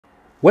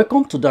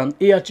Welcome to Dan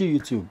ARG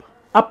YouTube.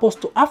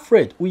 Apostle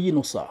Alfred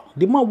Uyinosa,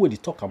 the man wey dey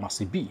talk am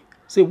as e be,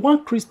 say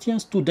one Christian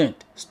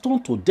student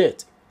stoned to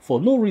death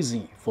for no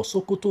reason for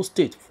Sokoto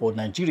state for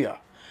Nigeria.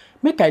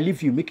 Make I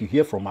leave you, make you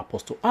hear from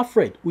Apostle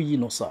Alfred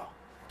Uyinosa.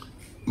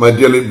 My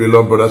dearly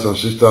beloved brothers and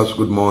sisters,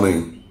 good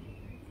morning.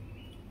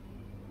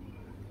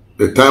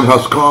 The time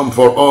has come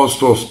for us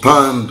to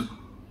stand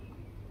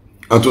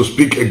and to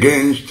speak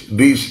against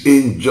this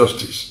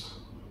injustice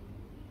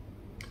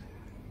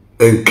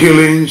and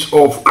killings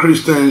of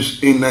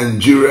Christians in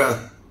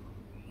Nigeria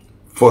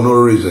for no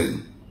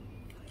reason.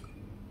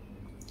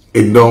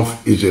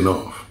 Enough is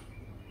enough.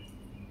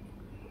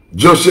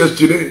 Just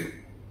yesterday,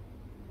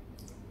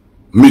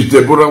 Miss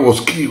Deborah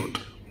was killed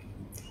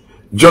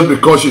just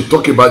because she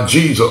talked about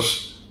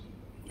Jesus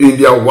in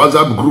their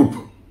WhatsApp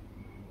group.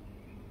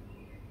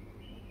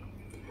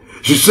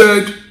 She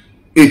said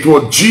it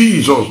was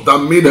Jesus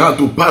that made her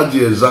to pass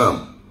the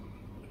exam.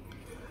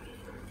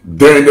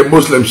 Then the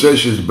Muslim said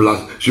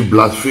she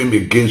blasphemed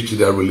against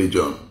their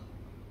religion.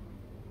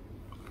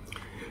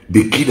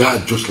 They killed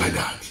her just like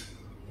that.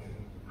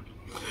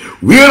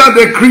 Where are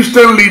the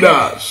Christian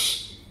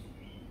leaders?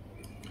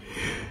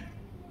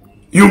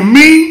 You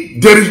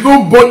mean there is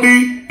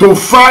nobody to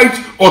fight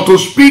or to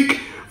speak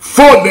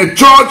for the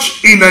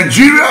church in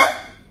Nigeria?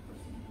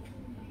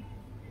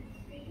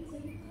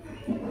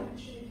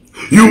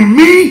 You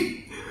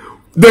mean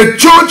the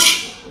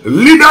church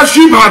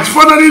leadership has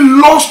finally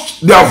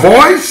lost their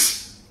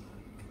voice?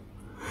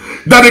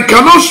 That they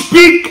cannot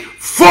speak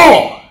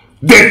for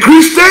the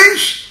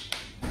Christians?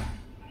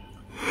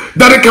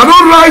 That they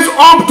cannot rise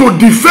up to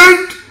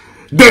defend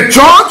the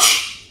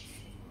church?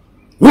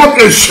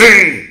 What a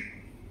shame.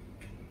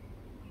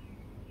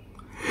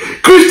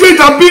 Christians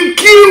are being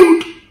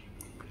killed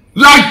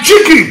like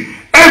chicken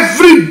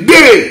every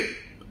day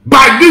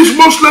by these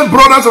Muslim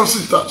brothers and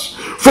sisters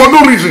for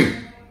no reason.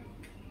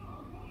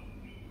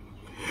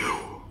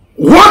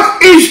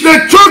 What is the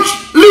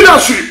church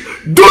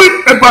leadership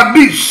doing about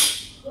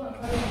this?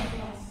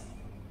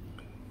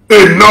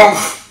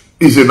 Enough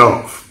is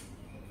enough.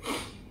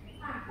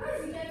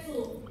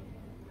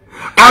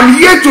 I'm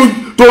here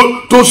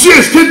to see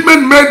a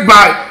statement made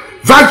by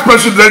Vice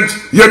President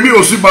Yemi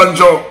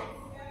Osibanjo.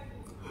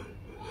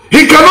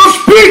 He cannot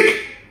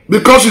speak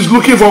because he's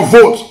looking for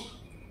votes.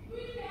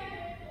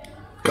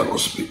 Cannot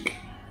speak.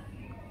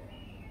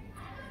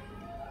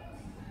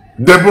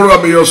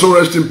 Deborah, may your soul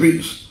rest in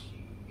peace.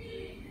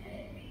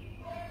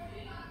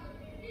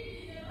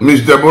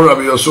 Miss Deborah,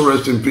 may your soul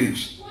rest in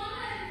peace.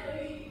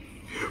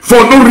 For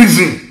no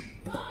reason.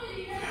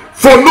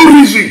 For no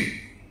reason.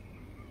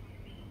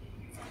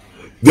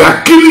 They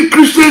are killing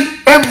Christians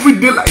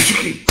every day like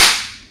chicken.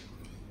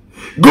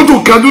 Go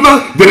to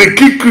Kaduna, they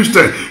kill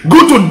Christians.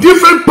 Go to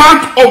different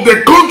parts of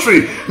the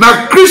country.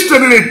 Now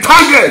Christians in a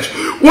target.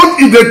 What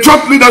is the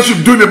church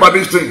leadership doing about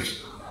these things?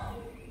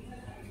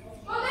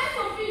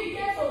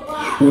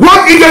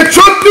 What is the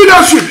church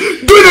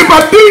leadership doing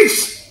about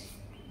this?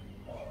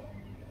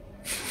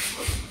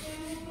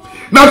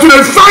 Now to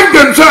they find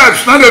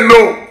themselves, now they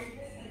know.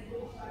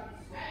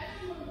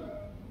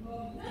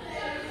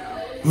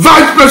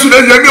 Vice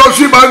President Yemi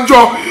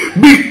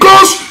Osibanjo,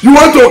 because you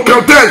want to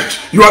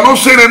contest, you are not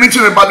saying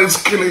anything about these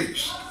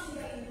killings.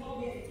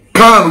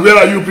 Khan, where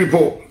are you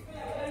people?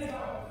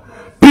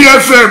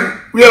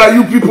 PFM, where are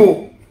you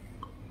people?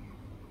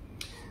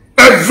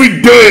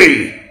 Every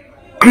day,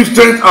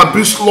 Christians are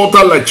being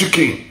slaughtered like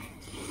chicken.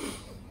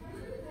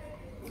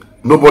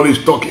 Nobody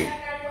is talking.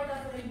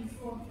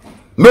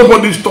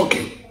 Nobody's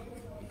talking.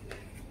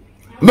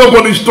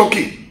 Nobody's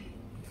talking.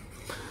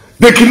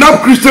 They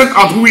kidnap Christians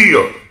at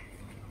will.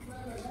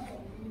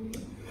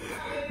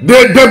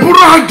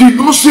 Deborah did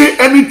not say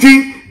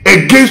anything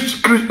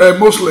against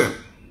Muslim.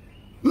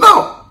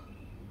 No.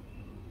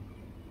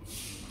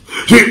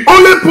 She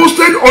only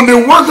posted on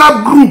the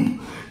WhatsApp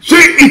group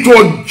saying it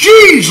was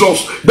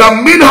Jesus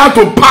that made her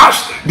to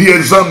pass the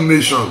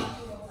examination.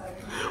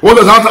 What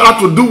does that have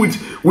to do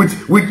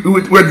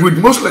with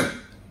Muslim?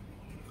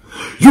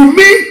 You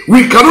mean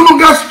we can no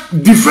longer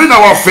defend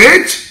our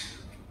faith?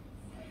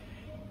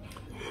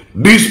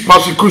 This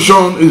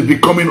persecution is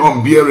becoming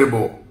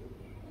unbearable.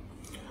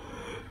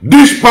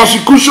 This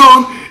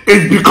persecution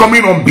is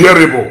becoming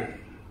unbearable.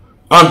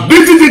 And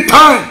this is the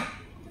time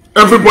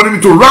everybody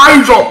needs to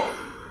rise up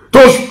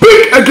to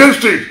speak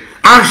against it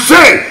and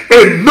say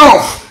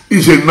enough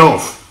is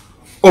enough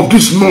of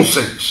this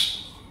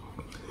nonsense.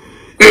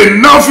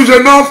 Enough is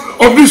enough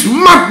of this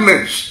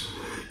madness.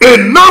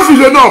 Enough is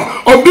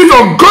enough of this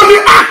ungodly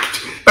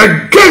act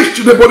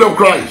against the body of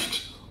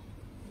Christ.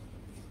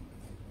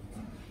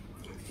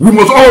 We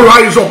must all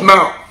rise up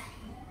now.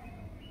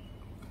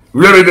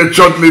 Where is the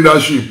church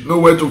leadership?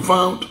 Nowhere to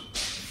found.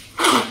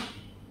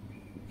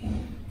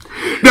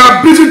 They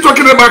are busy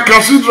talking about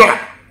cathedral.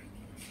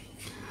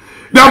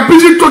 They are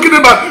busy talking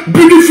about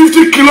building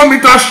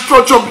 50-kilometer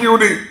structure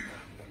building.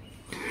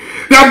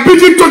 They are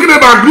busy talking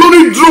about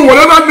glory drone,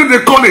 whatever name they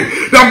call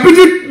it. They are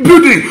busy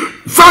building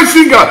 5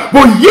 finger,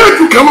 but yet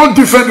you cannot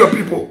defend your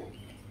people.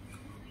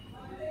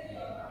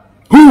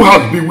 Who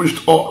has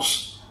bewitched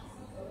us?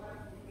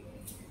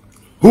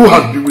 Who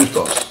has bewitched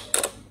us?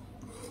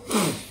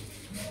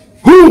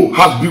 Who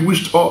has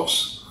bewitched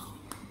us?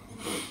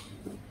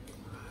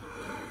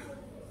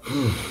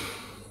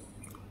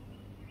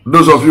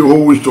 Those of you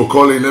who wish to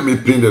call in, let me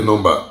pin the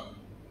number.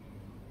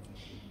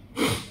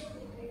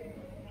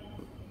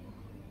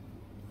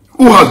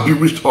 Who has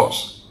bewitched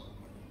us?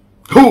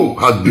 Who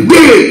has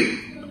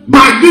bewitched?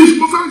 By this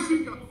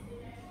prophecy.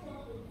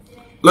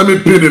 Let me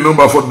pin the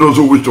number for those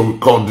who wish to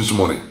call this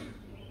morning.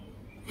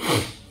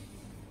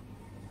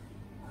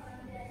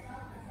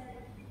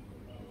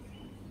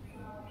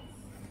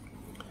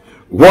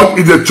 What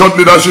is the church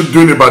leadership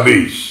doing about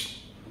this?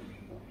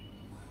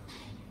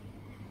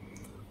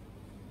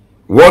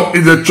 What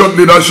is the church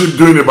leadership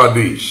doing about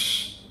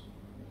this?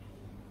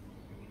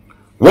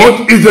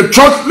 What is the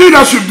church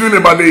leadership doing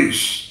about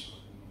this?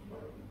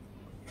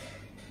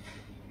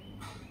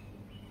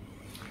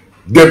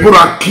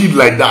 Deborah killed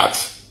like that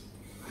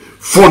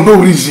for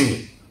no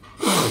reason.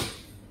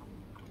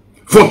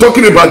 For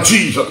talking about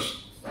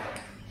Jesus.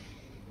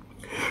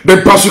 The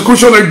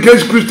persecution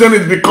against Christians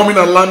is becoming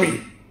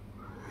alarming.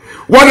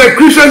 While the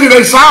Christians in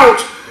the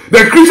south, the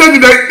Christians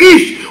in the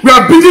east, we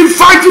are busy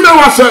fighting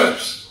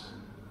ourselves.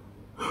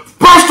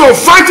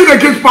 Pastors fighting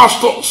against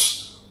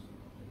pastors.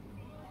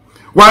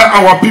 While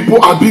our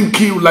people are being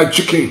killed like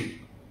chicken.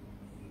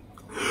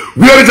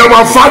 Where is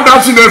our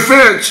fathers in the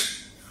faith?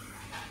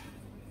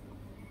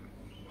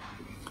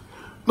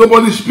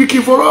 Nobody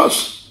speaking for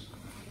us.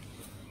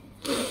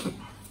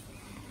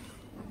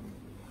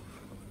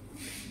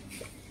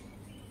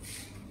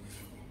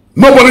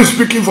 Nobody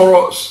speaking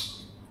for us.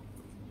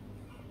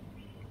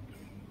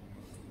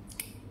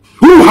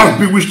 Who has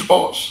bewitched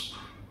us?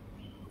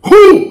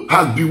 Who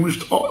has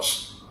bewitched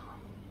us?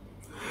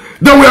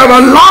 That we have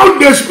allowed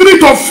the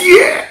spirit of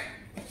fear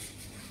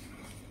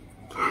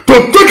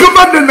to take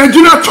over the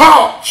Nigerian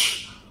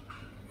church.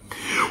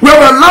 We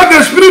have allowed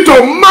the spirit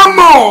of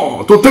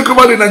mammon to take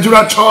over the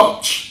Nigerian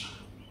church.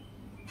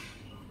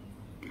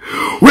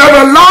 We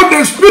have allowed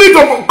the spirit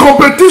of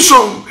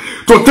competition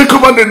to take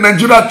over the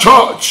Nigerian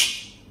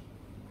church.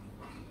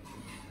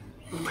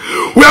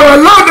 We have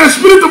allowed the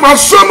spirit of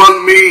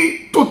summon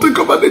me to take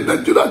over the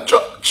Nigerian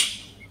church.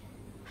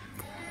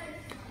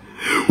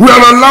 We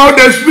have allowed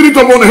the spirit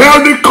of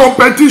unhealthy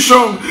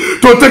competition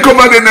to take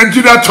over the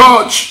Nigerian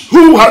church.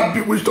 Who has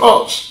bewitched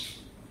us?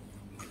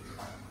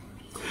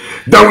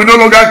 That we no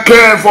longer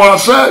care for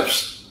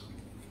ourselves.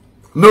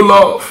 No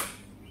love.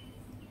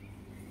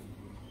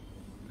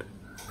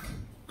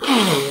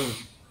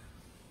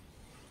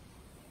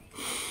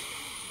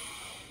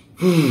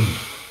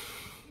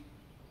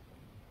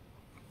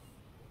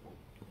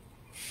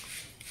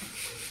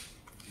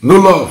 No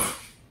love.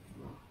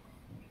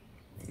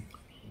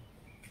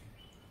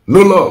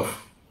 No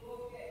love.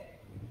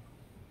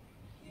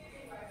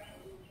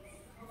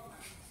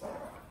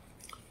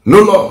 No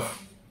love.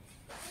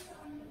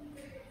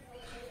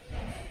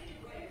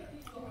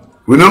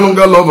 We no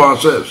longer love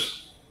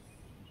ourselves.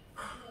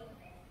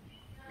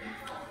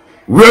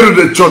 Where is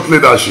the church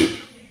leadership?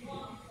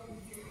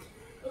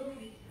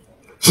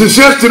 Since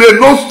yesterday,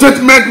 no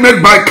statement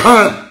made by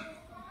Khan.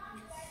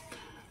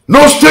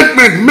 No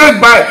statement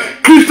made by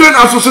Christian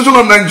Association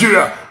of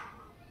Nigeria,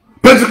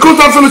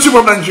 Pentecostal Fellowship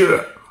of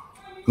Nigeria.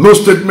 No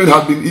statement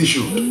has been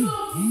issued.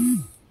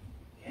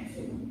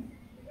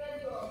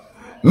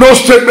 No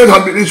statement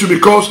has been issued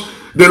because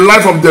the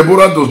life of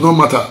Deborah does not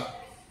matter.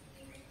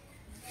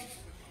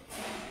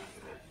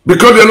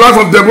 Because the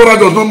life of Deborah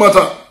does not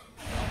matter.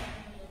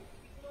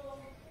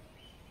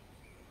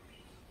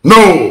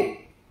 No.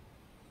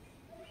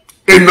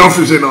 Enough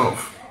is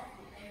enough.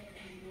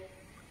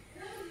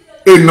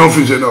 Enough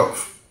is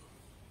enough.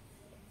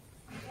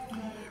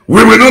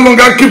 We will no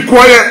longer keep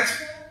quiet.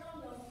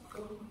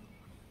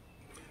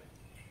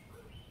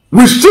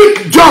 We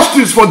seek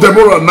justice for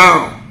Deborah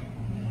now.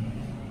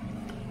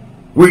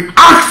 We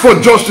ask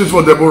for justice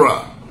for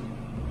Deborah.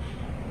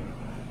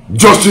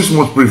 Justice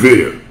must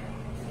prevail.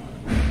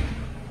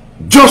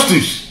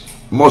 Justice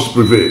must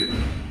prevail.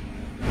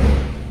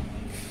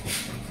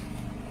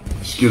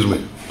 Excuse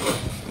me.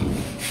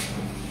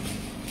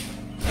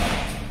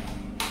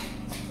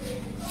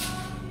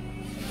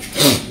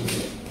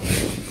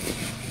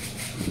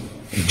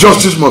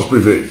 Justice must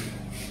prevail.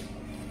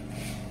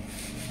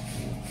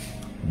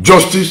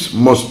 Justice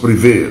must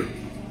prevail.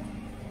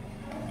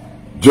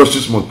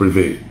 Justice must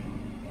prevail.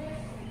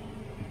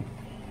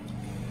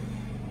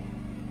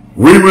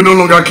 We will no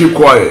longer keep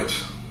quiet.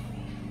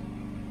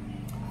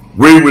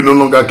 We will no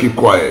longer keep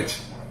quiet.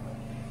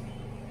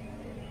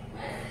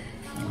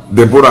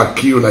 Deborah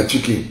killed a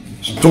chicken,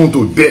 stoned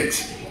to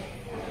death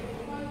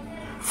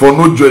for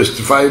no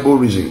justifiable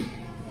reason.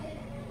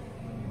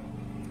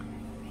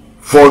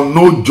 For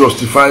no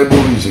justifiable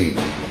reason.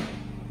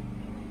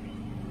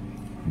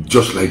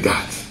 Just like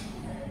that.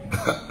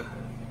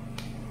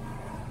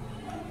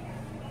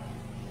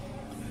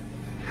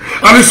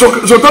 And the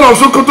Sultan of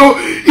Sokoto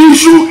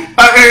issued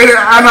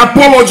an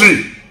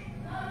apology.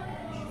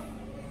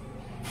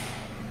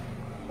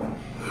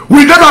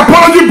 Will that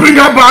apology bring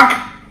her back?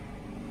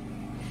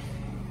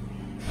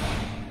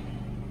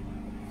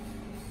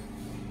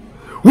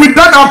 with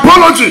that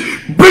apology,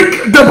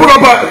 bring Deborah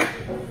back.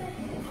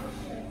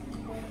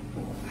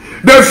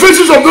 The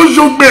faces of those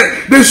young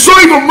men, they saw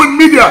it on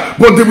media,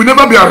 but they will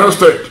never be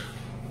arrested.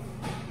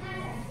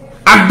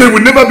 And they will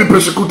never be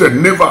persecuted,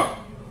 never.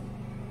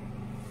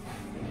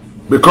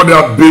 Because they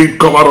are being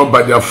covered up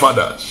by their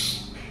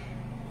fathers.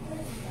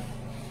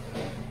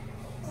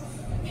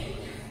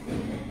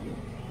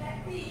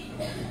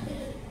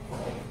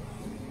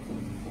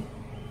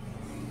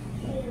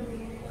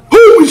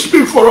 Who will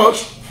speak for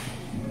us?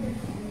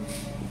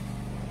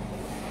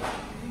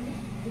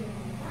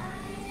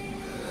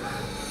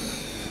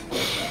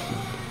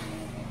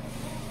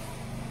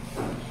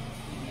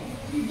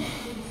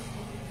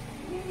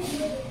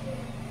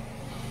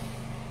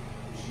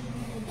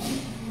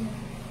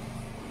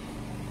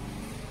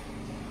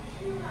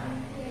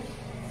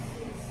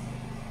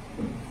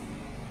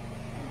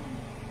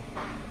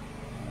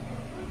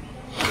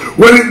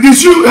 When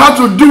this issue has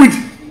to do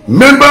with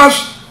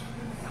members,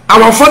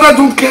 our father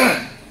don't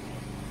care.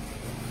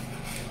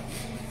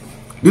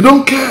 They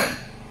don't care.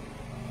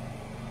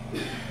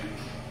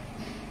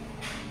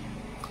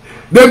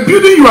 The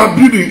building you are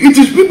building, it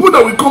is people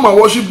that will come and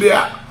worship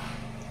there.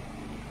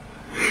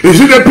 Is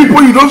it the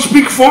people you don't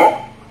speak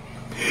for?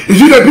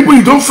 Is it the people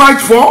you don't fight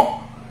for?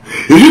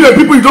 Is it the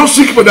people you don't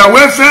seek for their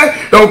welfare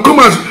that will come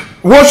and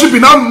worship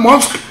in that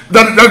mosque,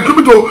 that are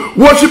coming to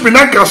worship in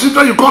that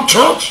cathedral you call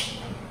church?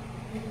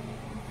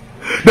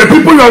 The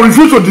people you are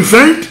refused to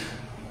defend?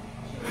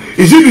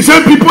 Is it the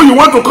same people you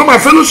want to come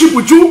and fellowship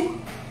with you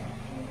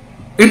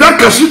in that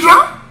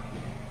cathedral?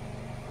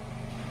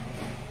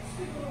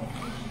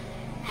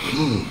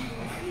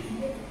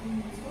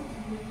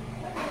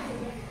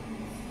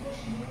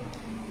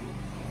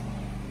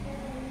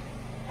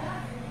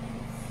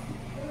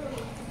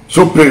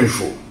 So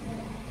painful.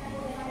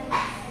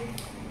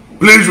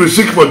 Please, we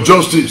seek for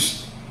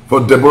justice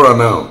for Deborah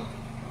now.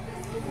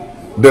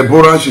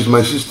 Deborah, she's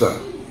my sister.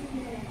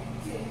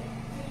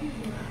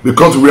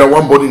 Because we are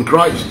one body in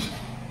Christ.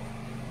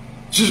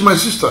 She's my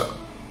sister.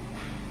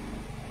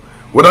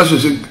 Whether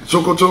she's in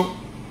Sokoto,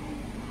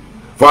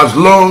 for as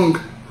long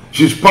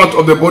she's part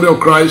of the body of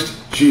Christ,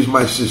 she is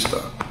my sister.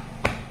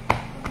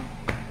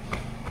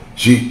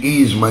 She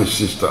is my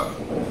sister.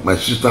 My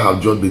sister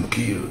has just been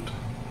killed.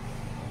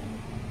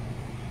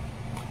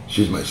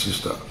 She's my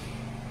sister.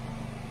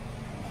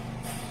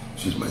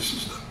 She's my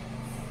sister.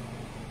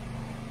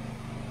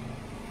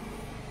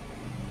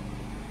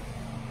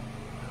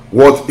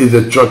 What is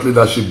the church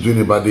leadership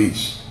doing about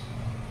this?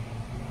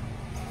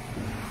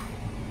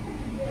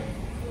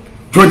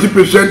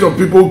 20% of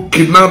people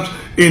kidnapped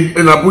in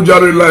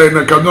Abuja rail line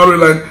and Kaduna rail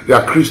line, they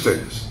are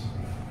Christians.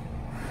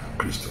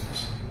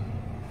 Christians.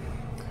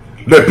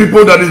 The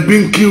people that is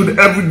being killed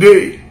every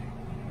day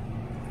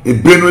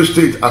in Benue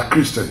State are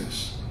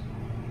Christians.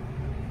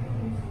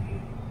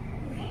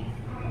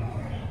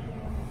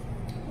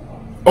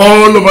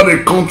 All over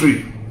the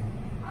country,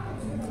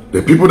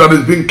 the people that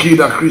is being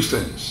killed are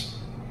Christians.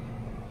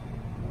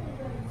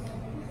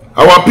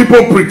 Our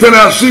people pretend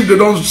as if they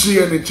don't see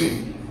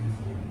anything.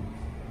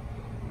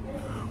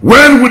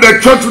 When will the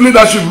church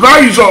leadership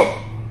rise up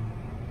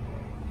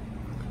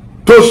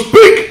to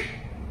speak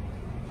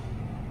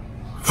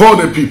for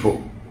the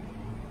people?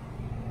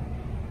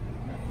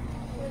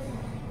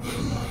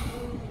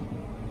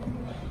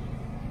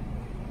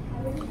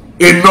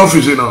 Enough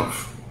is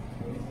enough.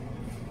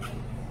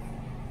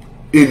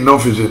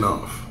 Enough is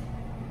enough.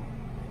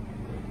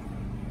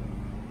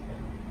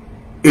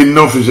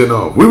 Enough is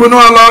enough. We will no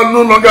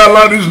longer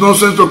allow this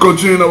nonsense to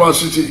continue in our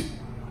city.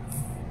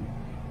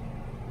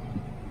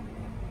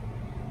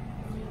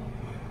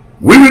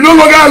 We will no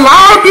longer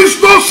allow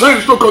this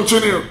nonsense to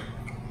continue.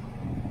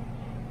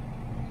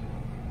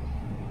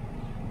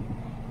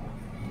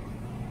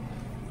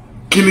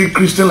 Killing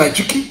Christians like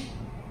chicken.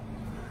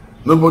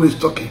 Nobody's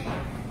talking.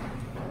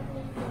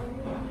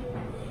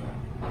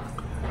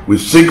 We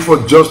seek for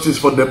justice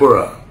for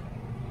Deborah.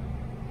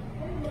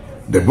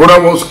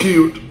 Deborah was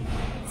killed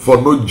for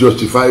no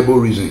justifiable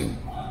reason.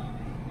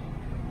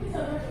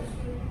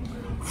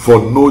 For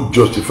no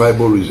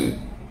justifiable reason.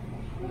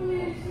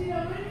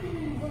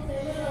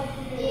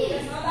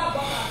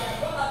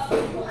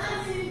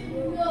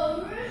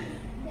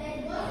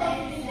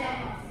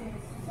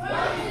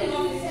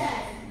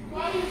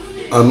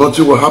 And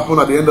nothing will happen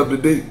at the end of the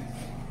day.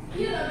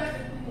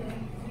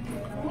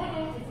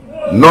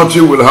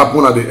 Nothing will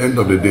happen at the end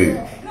of the day.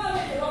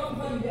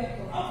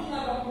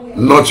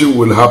 Nothing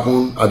will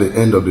happen at the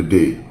end of the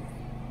day.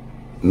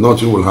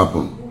 Nothing will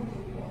happen.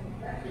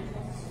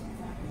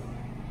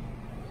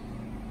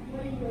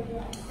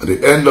 At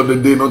the end of the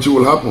day, nothing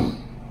will happen.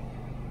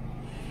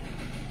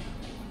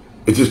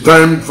 It is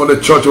time for the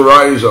church to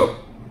rise up.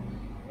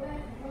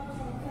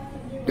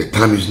 The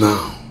time is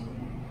now.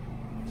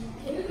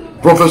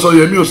 Professor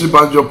Yemi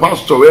Osibanjo,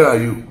 Pastor, where are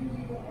you?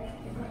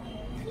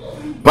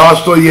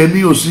 Pastor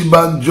Yemi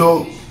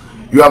Osibanjo,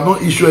 you have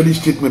not issued any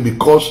statement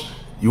because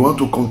you want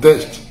to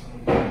contest.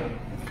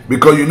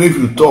 Because you know if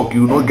you talk,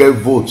 you will not get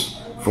votes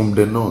from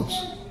the north.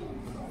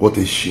 What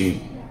a shame.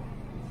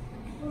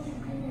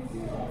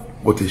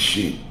 What a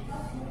shame.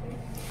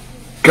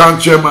 CAN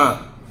chairman,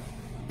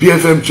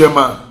 PFM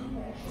chairman,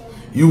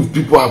 you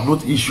people have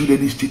not issued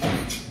any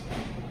statement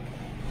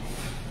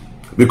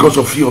because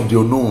of fear of the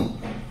unknown.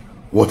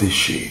 What a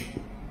shame.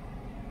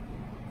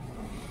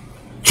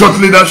 Church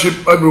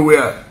leadership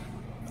everywhere,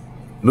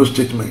 no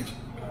statement.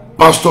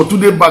 Pastor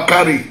Tunde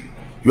Bakari,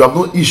 you have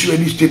not issued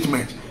any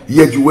statement,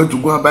 yet you went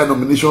to go and buy a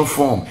nomination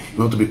form. You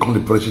want to become the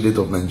president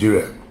of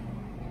Nigeria.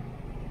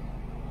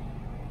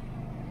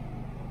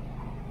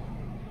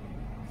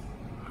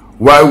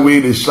 While we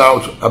in the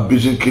South are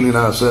busy killing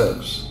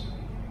ourselves,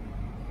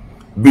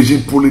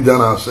 busy pulling down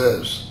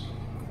ourselves,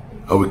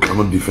 and we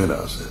cannot defend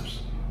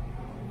ourselves.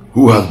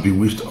 Who has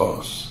bewitched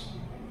us?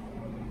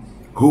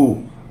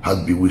 Who has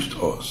bewitched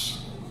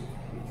us?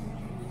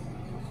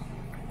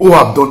 Who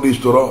have done this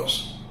to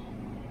us?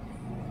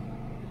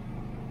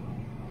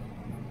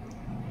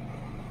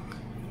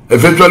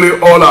 Eventually,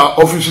 all our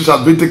offices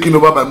have been taken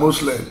over by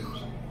Muslims.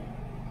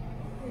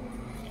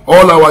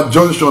 All our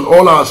junction,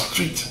 all our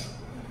streets,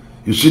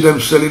 you see them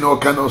selling all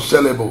kind of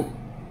sellable.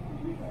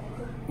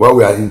 While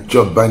we are in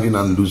church binding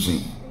and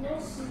losing,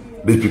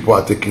 these people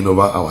are taking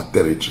over our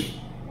territory.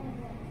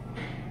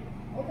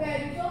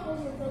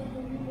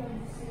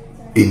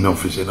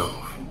 Enough is enough.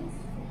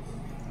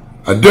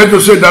 I dare to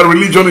say that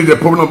religion is the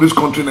problem of this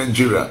country,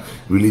 Nigeria.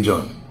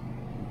 Religion.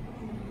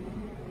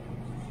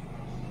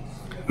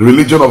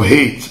 Religion of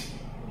hate.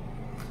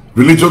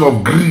 Religion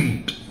of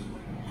greed.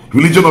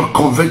 Religion of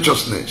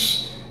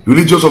covetousness.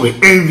 Religion of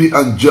envy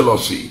and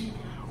jealousy.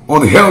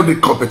 Unhealthy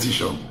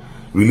competition.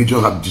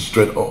 Religion has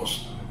destroyed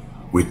us.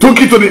 We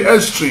took it to the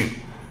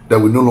extreme that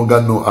we no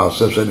longer know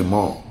ourselves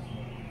anymore.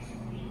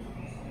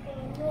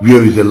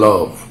 Where is the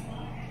love?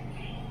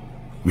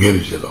 Where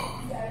is the love?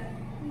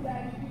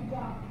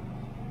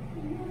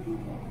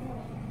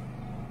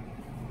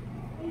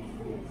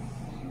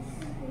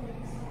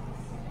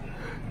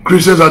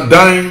 Christians are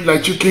dying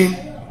like chicken.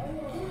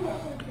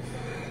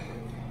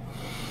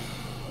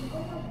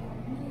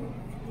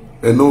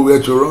 And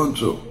nowhere to run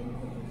to.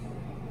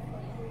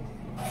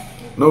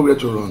 Nowhere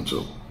to run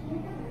to.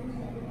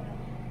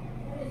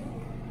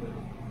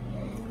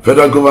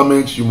 Federal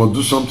government, you must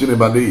do something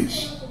about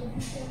this.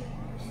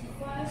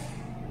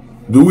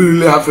 Do we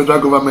really have federal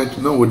government?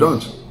 No, we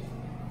don't.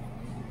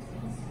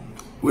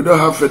 We don't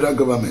have federal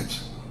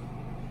government.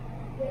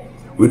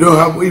 We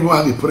don't even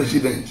have a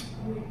president.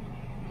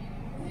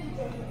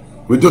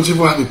 We don't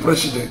even have a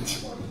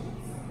president.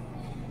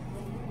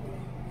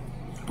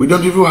 We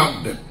don't even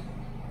have them.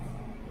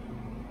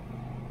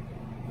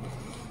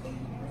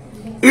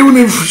 Even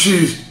if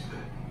she's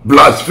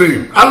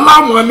blasphemed,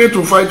 allow Muhammad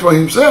to fight for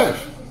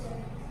himself.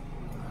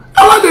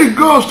 Allow the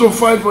gods to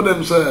fight for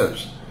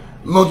themselves.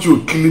 Not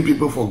you killing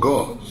people for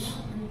gods.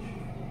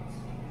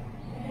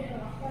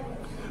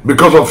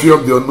 Because of fear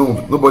of the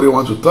unknown, nobody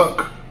wants to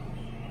talk.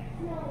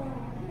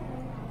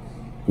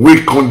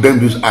 We condemn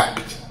this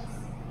act.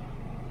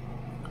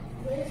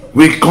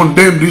 We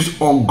condemn this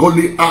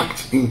ungodly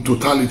act in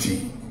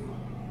totality.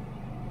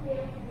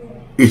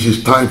 It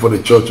is time for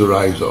the church to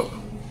rise up.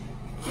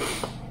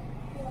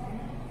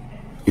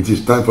 It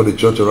is time for the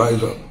church to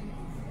rise up.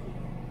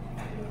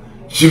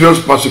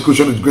 Serious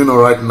persecution is going on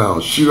right now.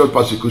 Serious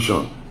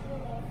persecution.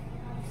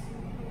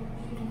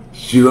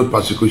 Serious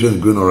persecution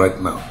is going on right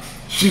now.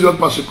 Serious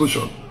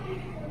persecution.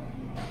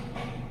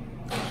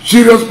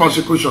 Serious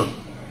persecution.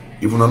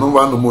 If you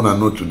don't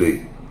know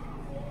today.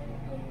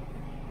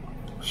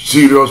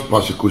 Serious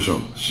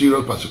persecution.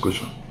 Serious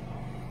persecution.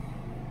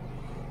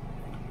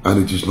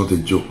 And it is not a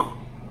joke.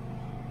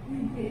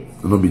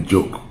 It will not be a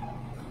joke.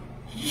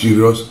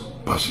 Serious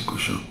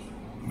persecution.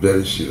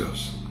 Very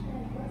serious.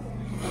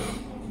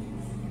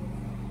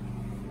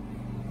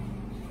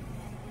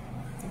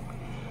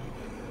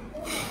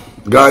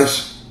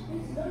 Guys,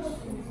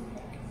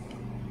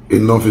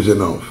 enough is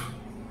enough.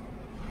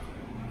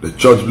 The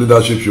church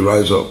leadership should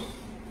rise up.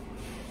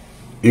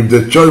 If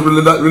the church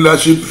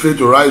leadership fail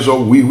to rise up,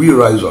 we will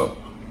rise up.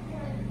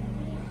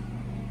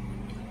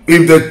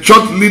 If the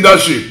church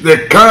leadership,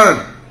 the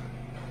CAN,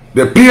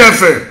 the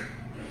PFM,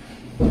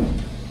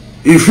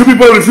 if you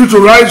people refuse to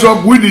rise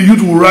up, we the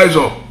youth will rise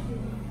up.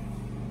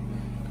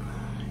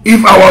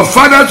 If our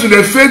fathers in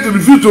the faith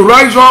refuse to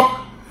rise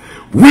up,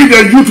 we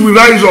the youth will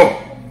rise up.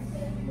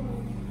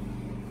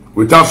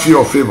 Without fear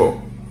or favor,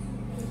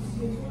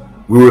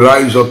 we will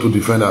rise up to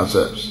defend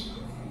ourselves.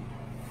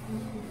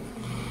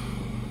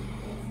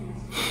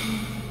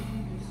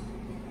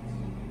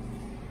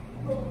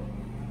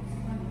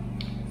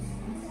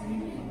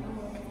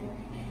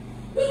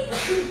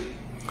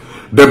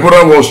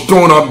 Deborah was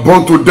stoned and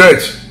burned to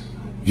death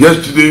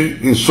yesterday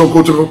in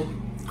Sokoto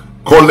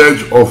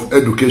College of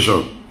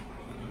Education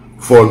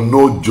for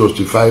no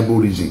justifiable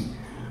reason.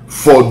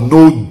 For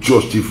no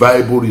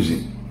justifiable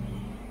reason.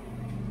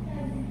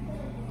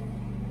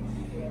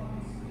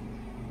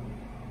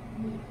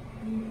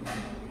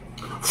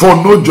 For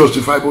no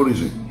justifiable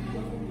reason.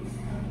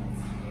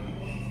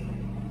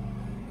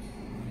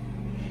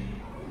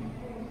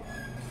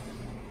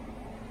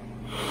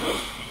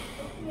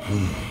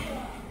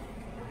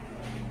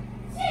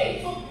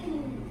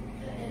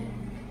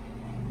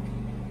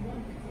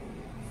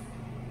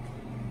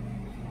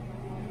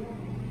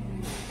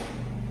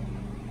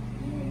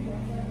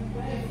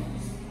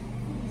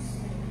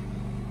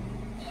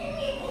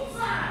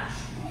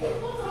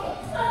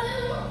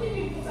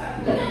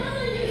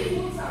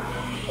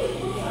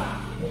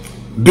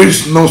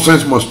 This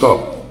nonsense must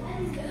stop.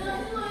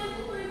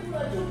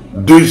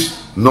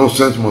 This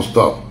nonsense must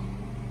stop.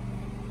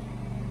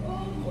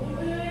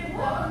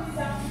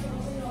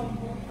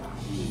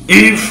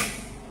 If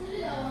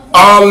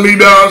our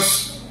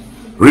leaders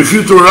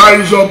refuse to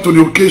rise up to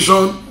the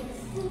occasion,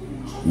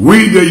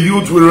 we the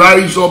youth will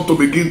rise up to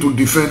begin to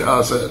defend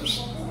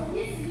ourselves.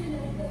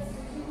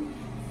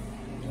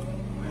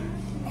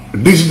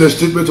 This is the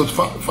statement of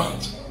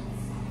fact.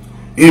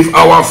 If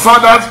our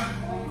fathers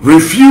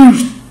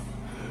refuse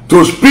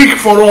to speak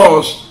for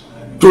us,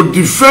 to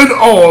defend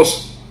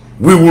us,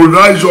 we will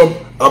rise up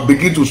and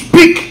begin to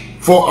speak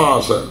for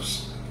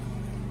ourselves.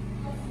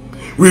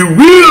 We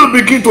will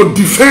begin to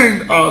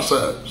defend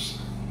ourselves.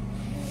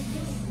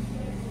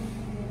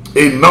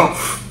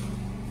 Enough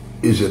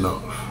is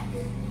enough.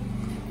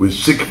 We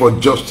seek for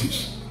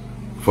justice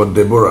for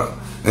Deborah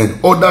and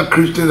other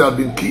Christians that have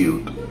been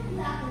killed.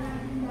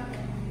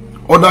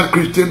 Other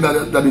Christians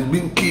that is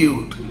being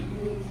killed.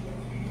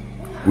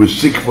 We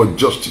seek for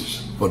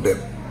justice for them.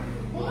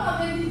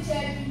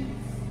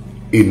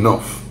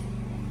 Enough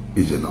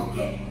is enough.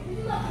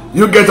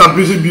 You get a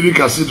busy building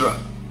cathedral.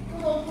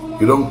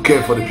 You don't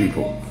care for the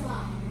people.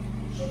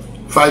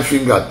 5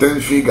 finger, 10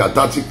 finger,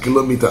 30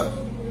 kilometers.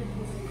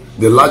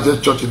 The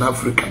largest church in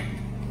Africa.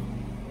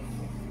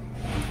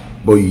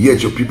 But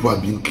yet your people are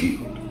being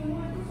killed.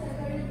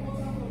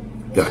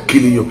 They are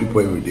killing your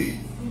people every day.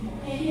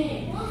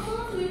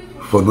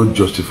 For no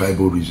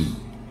justifiable reason.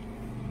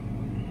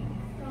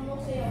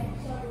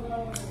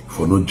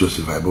 For no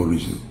justifiable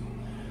reason.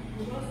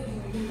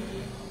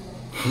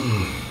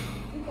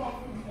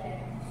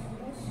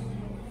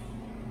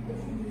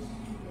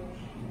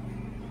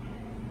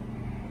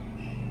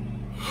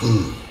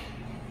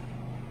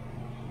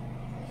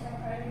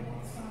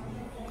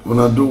 When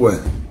I do well.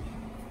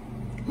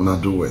 When I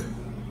do well.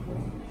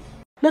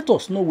 Let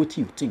us know what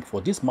you think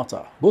for this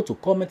matter. Go to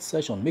comment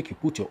section, make you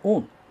put your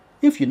own.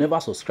 If you never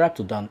subscribe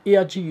to Dan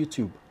ARG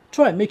YouTube,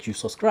 try make you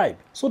subscribe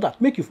so that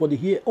make you for the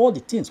hear all the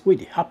things where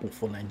they happen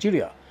for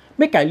Nigeria.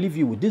 Make I leave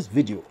you with this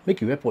video,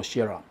 make you help us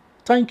share am.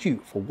 Thank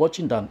you for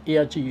watching Dan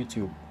ARG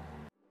YouTube.